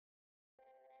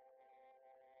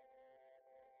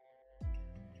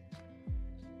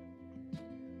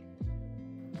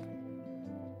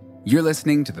You're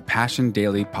listening to the Passion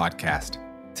Daily podcast.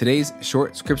 Today's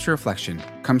short scripture reflection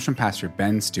comes from Pastor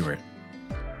Ben Stewart.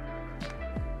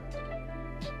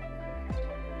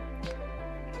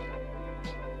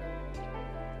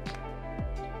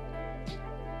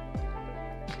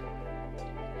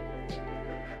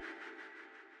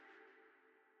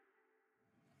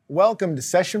 Welcome to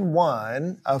session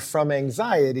 1 of From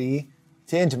Anxiety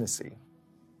to Intimacy.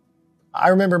 I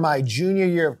remember my junior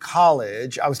year of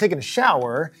college, I was taking a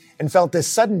shower and felt this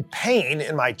sudden pain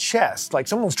in my chest, like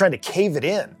someone was trying to cave it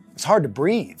in. It's hard to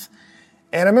breathe.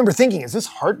 And I remember thinking, is this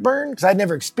heartburn? Because I'd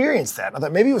never experienced that. I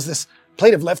thought maybe it was this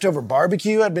plate of leftover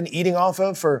barbecue I'd been eating off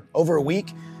of for over a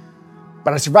week.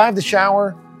 But I survived the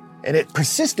shower and it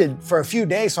persisted for a few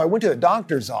days, so I went to a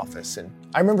doctor's office. And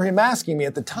I remember him asking me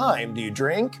at the time, do you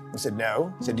drink? I said,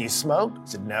 no. He said, do you smoke? I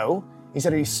said, no. He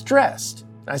said, are you stressed?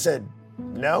 And I said,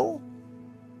 no.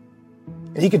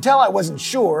 And he could tell I wasn't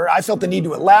sure. I felt the need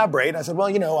to elaborate. I said, well,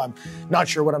 I'm not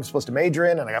sure what I'm supposed to major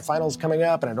in, and I got finals coming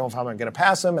up, and I don't know if I'm going to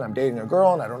pass them, and I'm dating a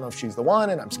girl, and I don't know if she's the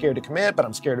one, and I'm scared to commit, but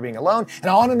I'm scared of being alone. And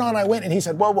on I went, and he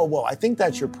said, whoa, I think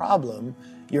that's your problem.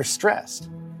 You're stressed,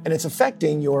 and it's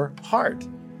affecting your heart.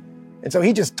 And so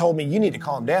he just told me, you need to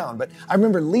calm down. But I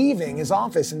remember leaving his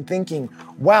office and thinking,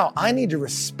 wow, I need to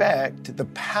respect the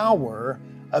power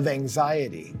of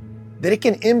anxiety, that it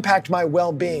can impact my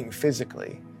well-being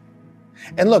physically.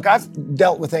 And look, I've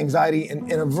dealt with anxiety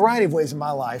in a variety of ways in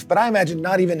my life, but I imagine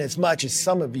not even as much as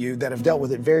some of you that have dealt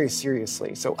with it very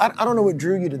seriously. So I don't know what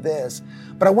drew you to this,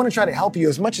 but I want to try to help you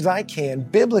as much as I can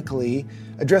biblically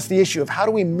address the issue of how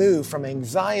do we move from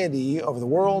anxiety over the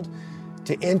world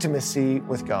to intimacy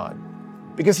with God.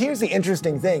 Because here's the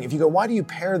interesting thing. If you go, why do you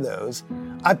pair those?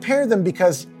 I pair them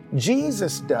because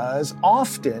Jesus does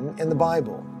often in the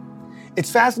Bible. It's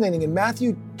fascinating. In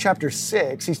Matthew chapter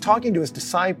 6, he's talking to his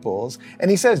disciples, and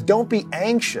he says, don't be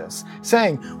anxious,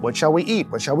 saying, what shall we eat?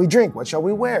 What shall we drink? What shall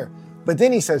we wear? But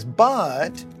then he says,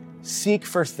 but seek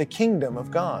first the kingdom of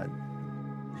God.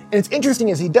 And it's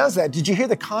interesting as he does that, did you hear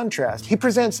the contrast? He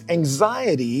presents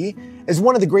anxiety as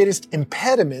one of the greatest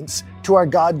impediments to our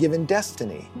God-given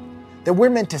destiny, that we're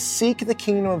meant to seek the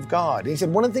kingdom of God. And he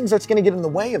said, one of the things that's going to get in the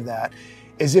way of that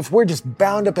is if we're just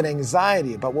bound up in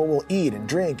anxiety about what we'll eat and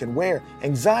drink and wear.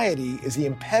 Anxiety is the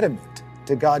impediment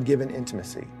to God-given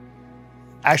intimacy.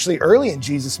 Actually, early in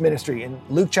Jesus' ministry, in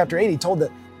Luke chapter 8, he told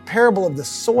the parable of the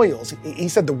soils. He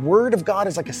said, the word of God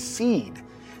is like a seed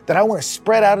that I want to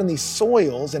spread out in these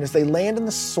soils, and as they land in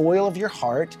the soil of your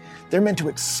heart, they're meant to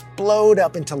explode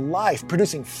up into life,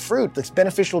 producing fruit that's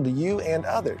beneficial to you and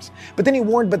others. But then he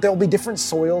warned, but there'll be different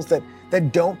soils that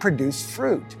don't produce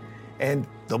fruit. And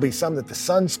there'll be some that the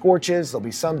sun scorches, there'll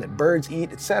be some that birds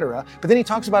eat, etc. But then he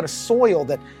talks about a soil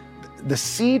that the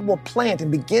seed will plant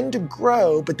and begin to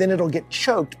grow, but then it'll get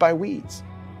choked by weeds.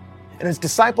 And his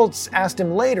disciples asked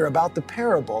him later about the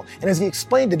parable. And as he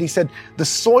explained it, he said, the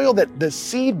soil that the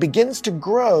seed begins to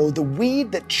grow, the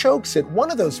weed that chokes it, one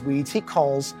of those weeds he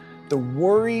calls the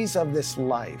worries of this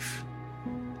life.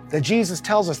 That Jesus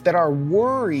tells us that our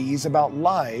worries about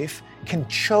life can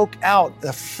choke out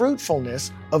the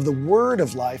fruitfulness of the word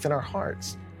of life in our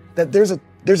hearts. That there's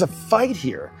a fight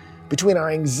here between our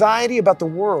anxiety about the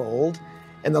world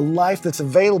and the life that's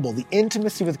available, the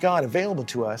intimacy with God available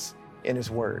to us in his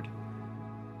word.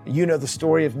 You know the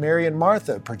story of Mary and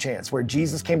Martha, perchance, where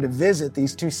Jesus came to visit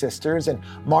these two sisters, and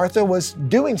Martha was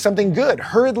doing something good,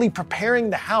 hurriedly preparing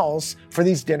the house for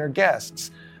these dinner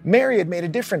guests. Mary had made a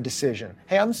different decision.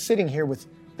 Hey, I'm sitting here with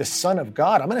the Son of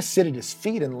God. I'm going to sit at his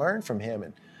feet and learn from him.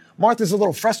 And Martha's a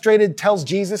little frustrated, tells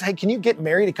Jesus, hey, can you get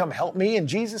Mary to come help me? And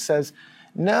Jesus says,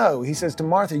 no. He says to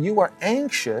Martha, you are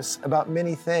anxious about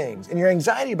many things. And your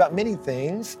anxiety about many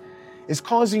things is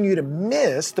causing you to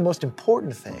miss the most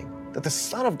important thing, that the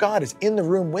Son of God is in the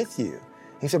room with you.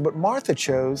 He said, what Martha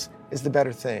chose is the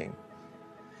better thing.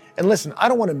 And listen, I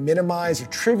don't want to minimize or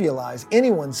trivialize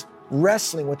anyone's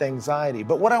wrestling with anxiety.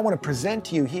 But what I want to present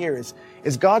to you here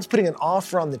is God's putting an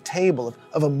offer on the table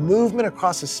of a movement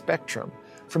across a spectrum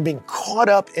from being caught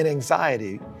up in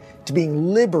anxiety to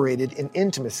being liberated in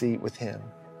intimacy with him.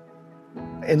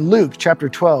 In Luke chapter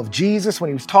 12, Jesus, when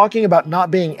he was talking about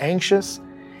not being anxious,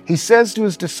 he says to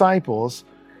his disciples,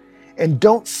 and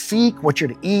don't seek what you're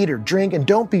to eat or drink, and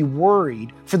don't be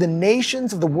worried, for the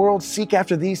nations of the world seek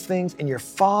after these things, and your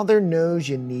Father knows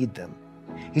you need them.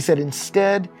 He said,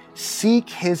 instead, seek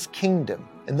his kingdom,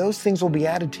 and those things will be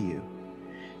added to you.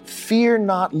 Fear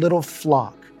not, little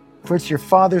flock, for it's your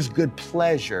Father's good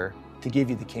pleasure to give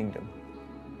you the kingdom.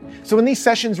 So in these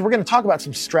sessions, we're going to talk about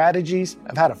some strategies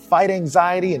of how to fight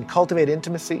anxiety and cultivate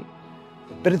intimacy.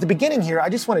 But at the beginning here, I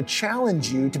just want to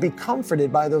challenge you to be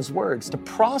comforted by those words, to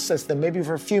process them maybe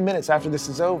for a few minutes after this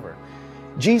is over.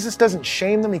 Jesus doesn't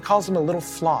shame them. He calls them a little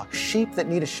flock, sheep that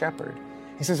need a shepherd.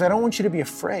 He says, I don't want you to be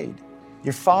afraid.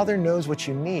 Your Father knows what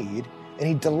you need, and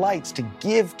He delights to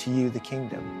give to you the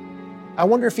kingdom. I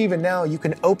wonder if even now you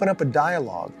can open up a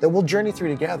dialogue that we'll journey through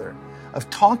together of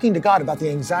talking to God about the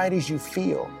anxieties you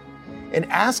feel and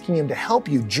asking Him to help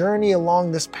you journey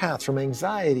along this path from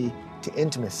anxiety to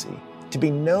intimacy, to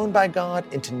be known by God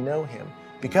and to know Him,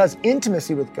 because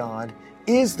intimacy with God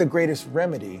is the greatest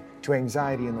remedy to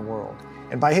anxiety in the world.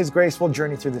 And by His grace, we'll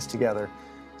journey through this together,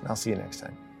 and I'll see you next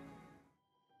time.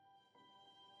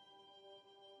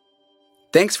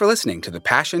 Thanks for listening to the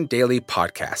Passion Daily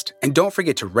podcast. And don't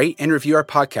forget to rate and review our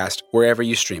podcast wherever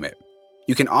you stream it.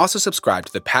 You can also subscribe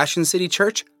to the Passion City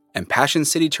Church and Passion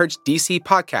City Church DC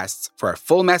podcasts for our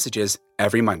full messages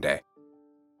every Monday.